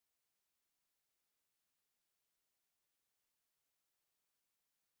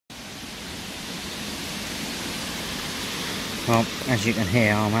Well, as you can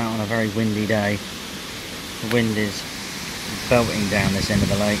hear, I'm out on a very windy day. The wind is belting down this end of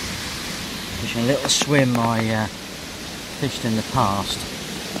the lake. Fishing a little swim I fished in the past.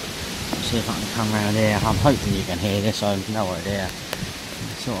 Let's see if I can come around here. I'm hoping you can hear this, I have no idea.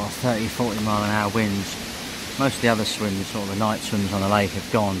 Sort of 30-40 mile an hour winds. Most of the other swims, sort of the night swims on the lake, have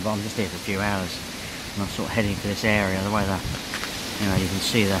gone, but I'm just here for a few hours. And I'm sort of heading for this area. The way that, you know, you can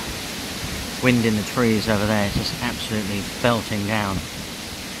see the wind in the trees over there, it's just absolutely belting down.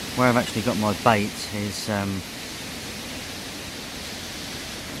 Where I've actually got my bait is sort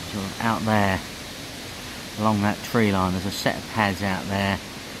of out there along that tree line. There's a set of pads out there,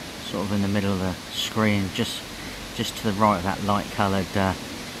 sort of in the middle of the screen, just to the right of that light coloured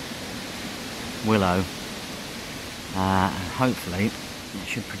willow. Hopefully it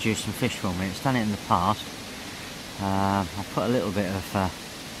should produce some fish for me. It's done it in the past. I've put a little bit of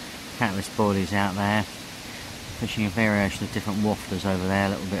catalyst boilies out there, fishing a variation of different waftlers over there, a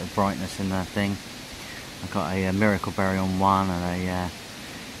little bit of brightness in the thing. I've got a miracle berry on one and a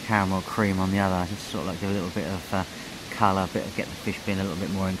caramel cream on the other. I just sort of like do a little bit of colour, get the fish being a little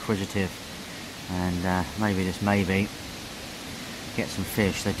bit more inquisitive, and maybe get some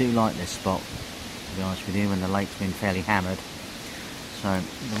fish. They do like this spot, to be honest with you, when the lake's been fairly hammered. So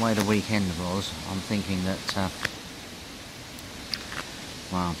the way the weekend was, I'm thinking that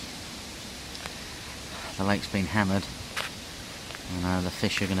well, the lake's been hammered, and the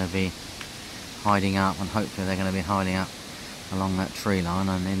fish are going to be hiding up, and hopefully they're going to be hiding up along that tree line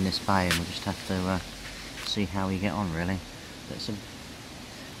and in this bay, and we'll just have to see how we get on, really. It's a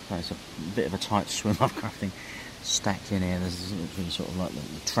bit of a tight swim. I've got everything stacked in here. There's literally sort of like the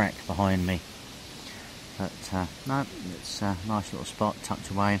track behind me, but no, it's a nice little spot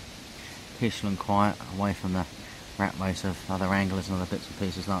tucked away, peaceful and quiet, away from the rat race of other anglers and other bits and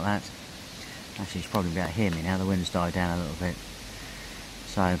pieces like that. Actually, you should probably be able to hear me now. The wind's died down a little bit,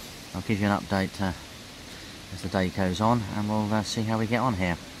 so I'll give you an update as the day goes on, and we'll see how we get on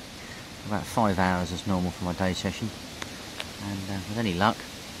here. About 5 hours as normal for my day session, and with any luck,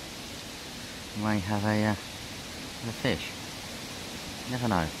 we may have a fish. You never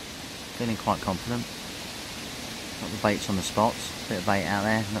know. Feeling quite confident. Got the baits on the spots, bit of bait out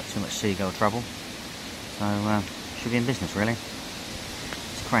there, not too much seagull trouble. So should be in business, really.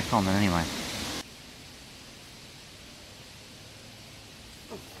 Let's crack on then, anyway.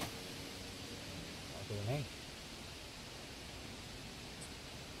 That'll be me.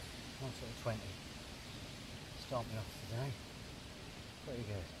 1:20. Start me off today. Pretty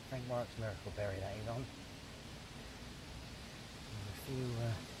good. Frank Warwick's Miracle Berry that is on. And a few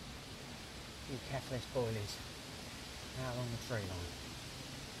catalyst boilies out along the tree line.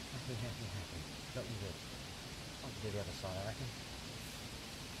 Happy. Looking good. I can do the other side, I reckon.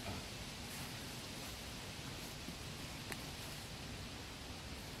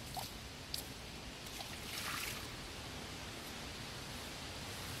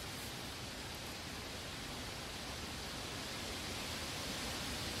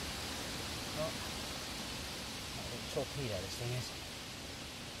 Torpedo this thing is.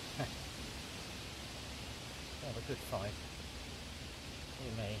 Have a good fight.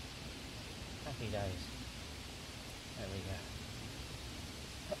 Dear me. Happy days. There we go.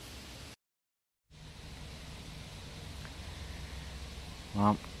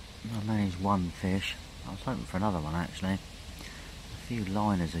 Well, I managed one fish. I was hoping for another one, actually. A few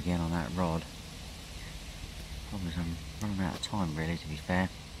liners again on that rod. Problem is I'm running out of time, really, to be fair.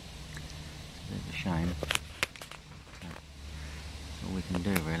 It's a bit of a shame. All we can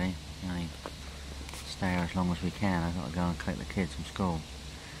do, really. We only stay here as long as we can. I've got to go and collect the kids from school.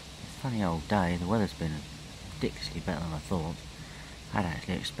 It's a funny old day. The weather's been ridiculously better than I thought. I'd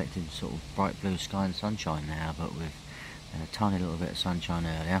actually expected sort of bright blue sky and sunshine now, but we've had a tiny little bit of sunshine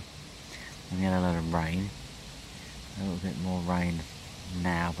earlier, and we had a lot of rain. A little bit more rain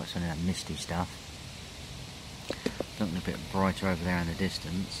now, but it's only that misty stuff. Looking a bit brighter over there in the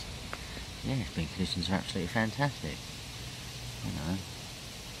distance. Yeah, spring conditions are absolutely fantastic. You know,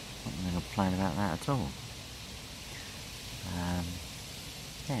 not going to complain about that at all.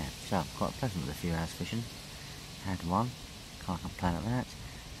 Yeah, so quite pleasant with a few hours fishing. Had one, can't complain at that.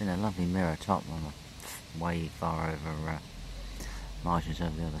 It's in a lovely mirror top on the way far over margins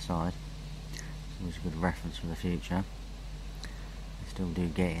over the other side. It's always a good reference for the future. They still do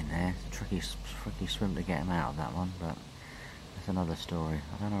get in there. It's a tricky swim to get them out of that one, but that's another story.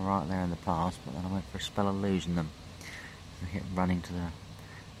 I done alright there in the past, but then I went for a spell of losing them. They kept running to the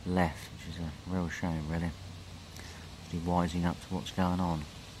left, which is a real shame, really. Actually wising up to what's going on.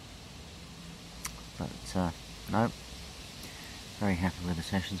 But no, very happy with the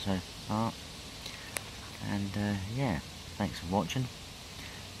session so far. And yeah, thanks for watching.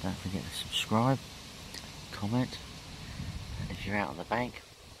 Don't forget to subscribe, comment, and if you're out on the bank,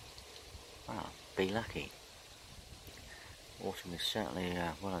 well, be lucky. Autumn is certainly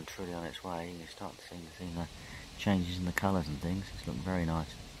well and truly on its way. You start to see the changes in the colours and things. It's looking very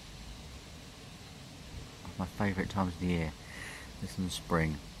nice. One of my favourite times of the year. This is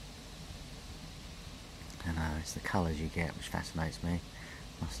spring. And it's the colours you get which fascinates me,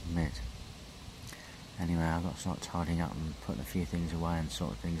 must admit. Anyway, I've got to start tidying up and putting a few things away and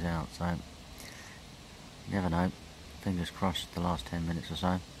sorting things out, so you never know. Fingers crossed the last 10 minutes or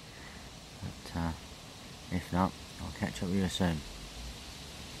so. But if not, I'll catch up with you soon.